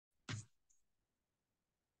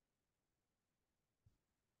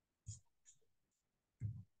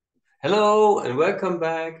Hello and welcome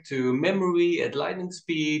back to Memory at Lightning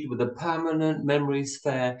Speed with a permanent memory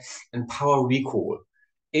sphere and power recall.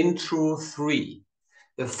 Intro 3,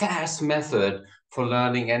 the fast method for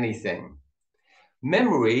learning anything.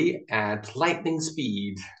 Memory at lightning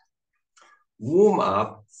speed. Warm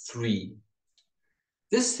up 3.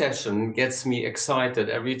 This session gets me excited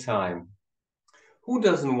every time. Who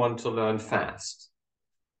doesn't want to learn fast?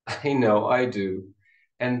 I know I do.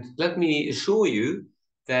 And let me assure you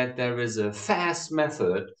that there is a fast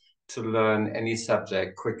method to learn any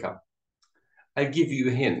subject quicker. I'll give you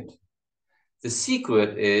a hint. The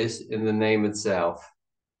secret is in the name itself.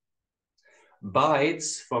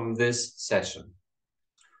 Bites from this session.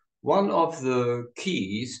 One of the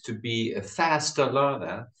keys to be a faster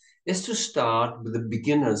learner is to start with a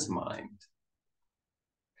beginner's mind.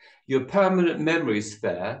 Your permanent memory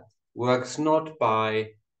sphere works not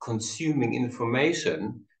by consuming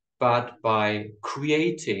information, but by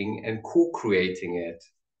creating and co-creating it.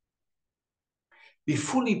 Be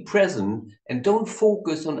fully present and don't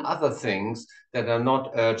focus on other things that are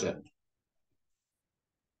not urgent.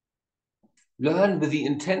 Learn with the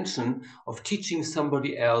intention of teaching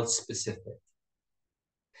somebody else specific.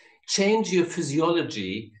 Change your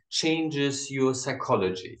physiology changes your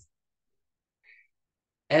psychology.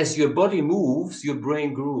 As your body moves, your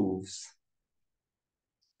brain grooves.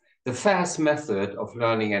 The fast method of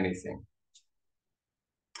learning anything.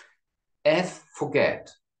 F,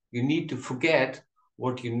 forget. You need to forget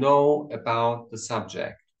what you know about the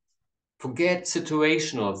subject. Forget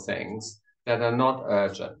situational things that are not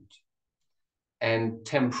urgent. And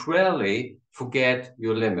temporarily forget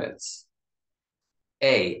your limits.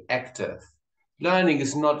 A, active. Learning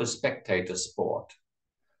is not a spectator sport.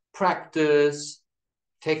 Practice,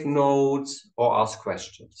 take notes, or ask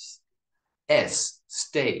questions. S,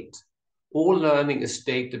 state. All learning is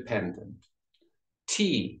state dependent.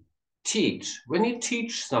 T, teach. When you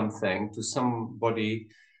teach something to somebody,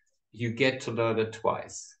 you get to learn it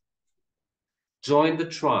twice. Join the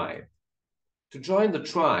tribe. To join the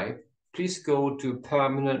tribe, please go to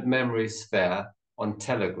Permanent Memory Sphere on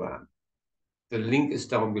Telegram. The link is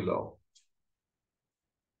down below.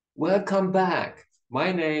 Welcome back.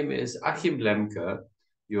 My name is Achimllemke,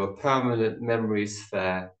 your Permanent Memory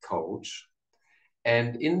Sphere coach.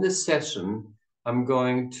 And in this session, I'm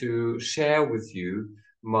going to share with you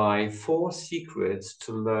my 4 secrets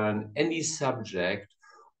to learn any subject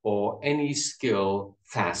or any skill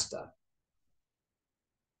faster.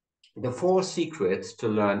 The 4 secrets to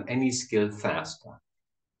learn any skill faster.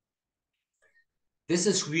 This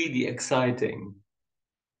is really exciting.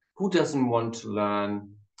 Who doesn't want to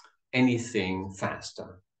learn anything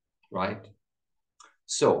faster, right?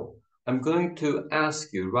 So I'm going to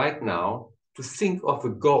ask you right now to think of a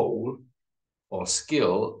goal or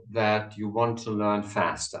skill that you want to learn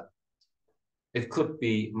faster. It could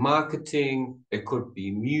be marketing, it could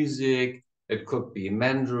be music, it could be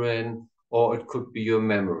Mandarin, or it could be your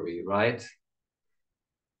memory, right?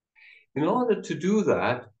 In order to do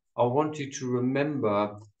that, I want you to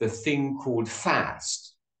remember the thing called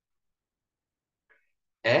FAST.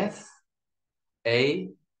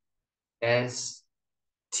 F-A-S-T,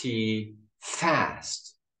 FAST.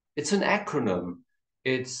 It's an acronym.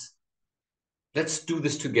 It's, let's do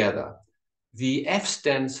this together. The F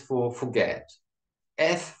stands for forget.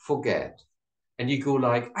 F, forget. And you go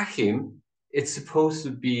like, Achim, it's supposed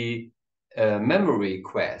to be a memory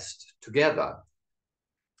quest together.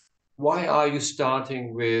 Why are you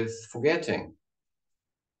starting with forgetting?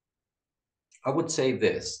 I would say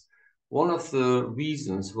this. One of the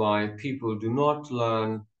reasons why people do not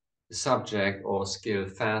learn the subject or skill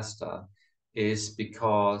faster is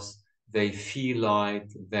because they feel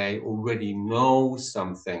like they already know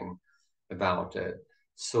something about it,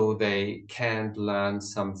 so they can't learn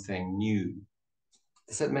something new.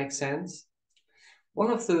 Does that make sense?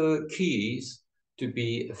 One of the keys to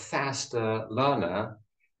be a faster learner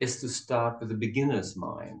is to start with a beginner's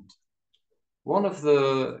mind. One of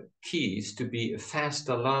the keys to be a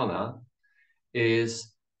faster learner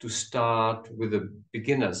is to start with a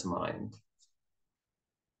beginner's mind.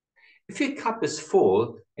 If your cup is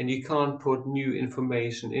full and you can't put new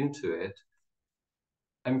information into it,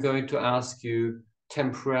 I'm going to ask you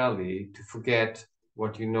temporarily to forget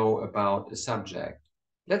what you know about a subject.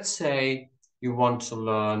 Let's say you want to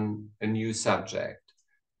learn a new subject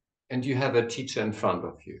and you have a teacher in front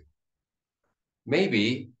of you.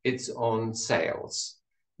 Maybe it's on sales.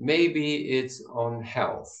 Maybe it's on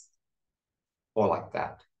health or like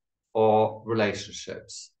that, or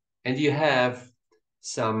relationships. And you have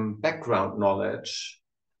some background knowledge.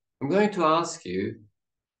 I'm going to ask you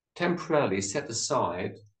temporarily set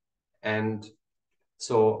aside and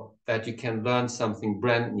so that you can learn something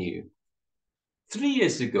brand new. 3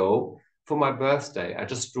 years ago, for my birthday, I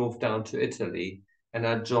just drove down to Italy and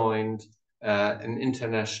I joined an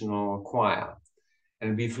international choir.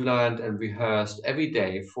 And we've learned and rehearsed every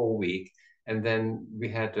day for a week. And then we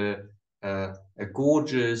had a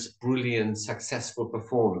gorgeous, brilliant, successful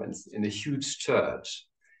performance in a huge church.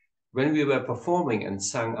 When we were performing and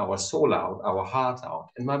sang our soul out, our heart out,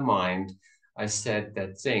 in my mind, I said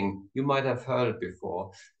that thing, you might have heard it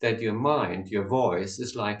before, that your mind, your voice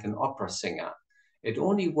is like an opera singer. It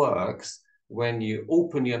only works when you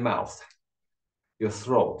open your mouth, your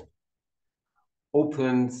throat,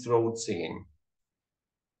 open throat singing.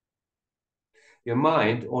 Your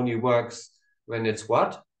mind only works when it's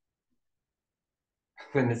what?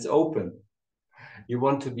 When it's open. You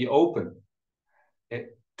want to be open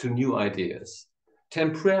to new ideas.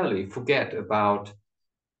 Temporarily forget about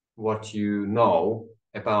what you know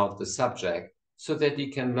about the subject so that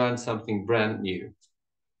you can learn something brand new.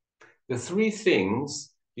 The 3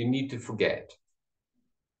 things you need to forget: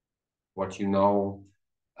 what you know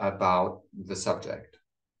about the subject.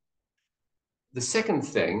 The second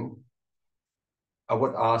thing I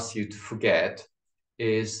would ask you to forget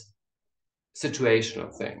is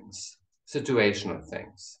situational things. Situational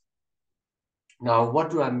things. Now, what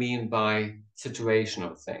do I mean by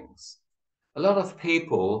situational things? A lot of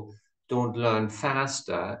people don't learn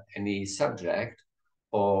faster any subject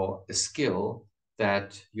or a skill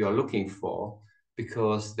that you're looking for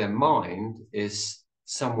because their mind is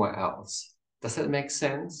somewhere else. Does that make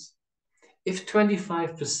sense? If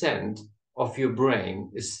 25% of your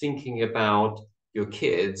brain is thinking about your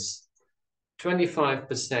kids,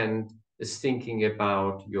 25% is thinking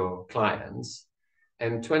about your clients,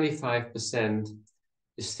 and 25%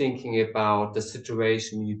 is thinking about the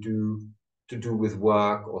situation you do with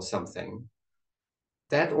work or something,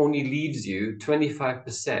 that only leaves you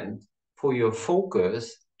 25% for your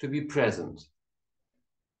focus to be present.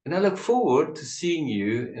 And I look forward to seeing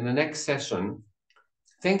you in the next session.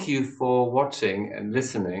 Thank you for watching and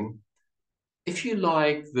listening. If you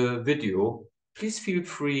like the video, please feel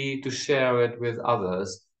free to share it with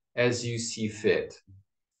others as you see fit.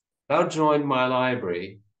 Now join my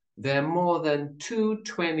library. There are more than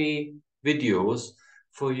 220 videos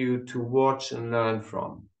for you to watch and learn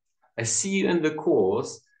from. I see you in the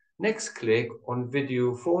course. Next, click on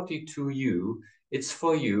Video40U. It's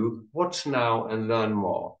for you. Watch now and learn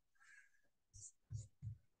more.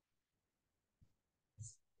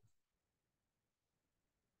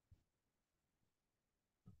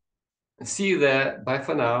 See you there. Bye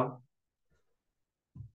for now.